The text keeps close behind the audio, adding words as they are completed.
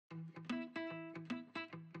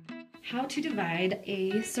how to divide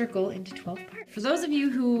a circle into 12 parts. For those of you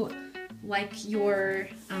who like your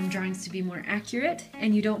drawings to be more accurate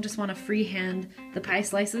and you don't just want to freehand the pie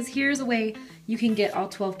slices, here's a way you can get all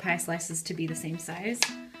 12 pie slices to be the same size.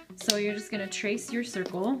 So you're just going to trace your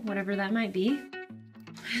circle, whatever that might be.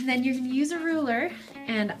 And then you're going to use a ruler,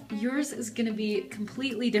 and yours is going to be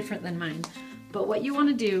completely different than mine. But what you want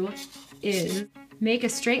to do is make a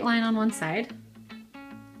straight line on one side,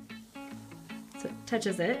 so it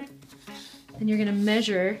touches it. Then you're going to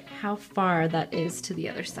measure how far that is to the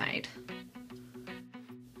other side.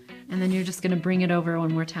 And then you're just going to bring it over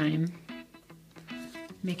one more time.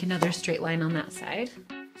 Make another straight line on that side.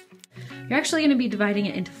 You're actually going to be dividing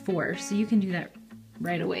it into 4, so you can do that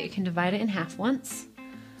right away. You can divide it in half once,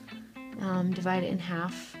 divide it in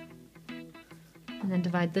half, and then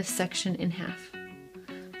divide this section in half.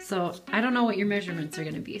 So I don't know what your measurements are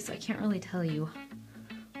going to be, so I can't really tell you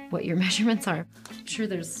what your measurements are. I'm sure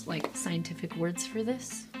there's like scientific words for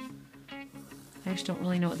this. I just don't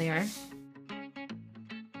really know what they are.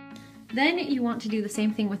 Then you want to do the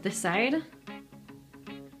same thing with this side.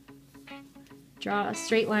 Draw a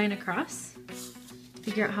straight line across.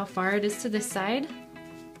 Figure out how far it is to this side.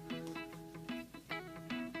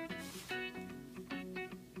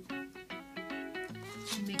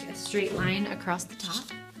 Make a straight line across the top.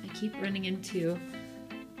 I keep running into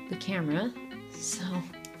the camera, so.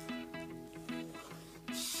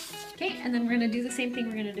 Okay, and then we're gonna do the same thing.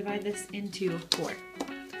 We're gonna divide this into 4.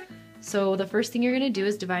 So the first thing you're gonna do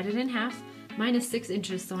is divide it in half. Mine is 6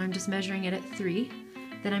 inches, so I'm just measuring it at 3.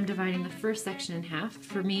 Then I'm dividing the first section in half.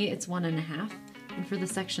 For me, it's 1.5. And for the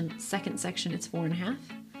second section, it's 4.5.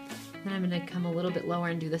 Then I'm gonna come a little bit lower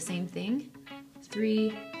and do the same thing.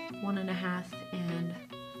 3, 1.5, and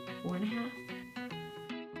 4.5.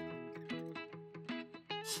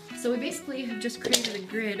 So we basically have just created a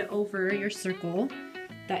grid over your circle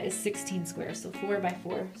that is 16 squares, so 4 by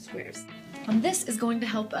 4 squares. This is going to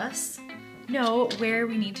help us know where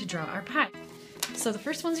we need to draw our pie. So the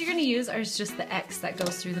first ones you're going to use are just the X that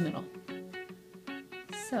goes through the middle.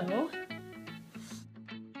 So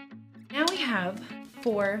now we have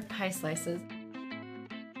 4 pie slices.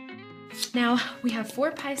 Now we have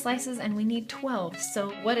 4 pie slices and we need 12.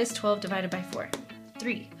 So what is 12 divided by 4?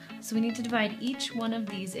 3. So we need to divide each one of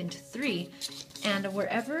these into 3. And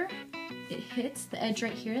wherever it hits the edge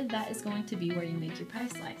right here, that is going to be where you make your pie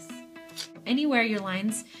slice. Anywhere your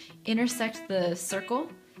lines intersect the circle,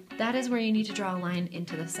 that is where you need to draw a line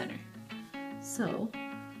into the center. So,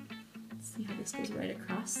 let's see how this goes right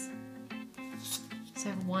across. So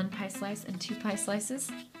I have 1 pie slice and 2 pie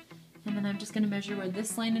slices. And then I'm just going to measure where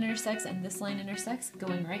this line intersects and this line intersects,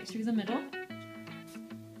 going right through the middle.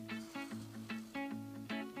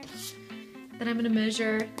 Then I'm going to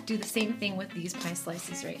measure, do the same thing with these pie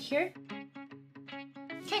slices right here.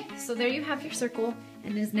 Okay, so there you have your circle,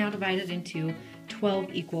 and it is now divided into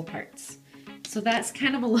 12 equal parts. So that's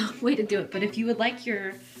kind of a long way to do it, but if you would like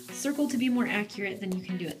your circle to be more accurate, then you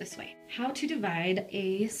can do it this way. How to divide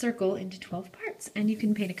a circle into 12 parts, and you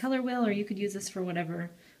can paint a color wheel, or you could use this for whatever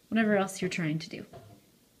else you're trying to do.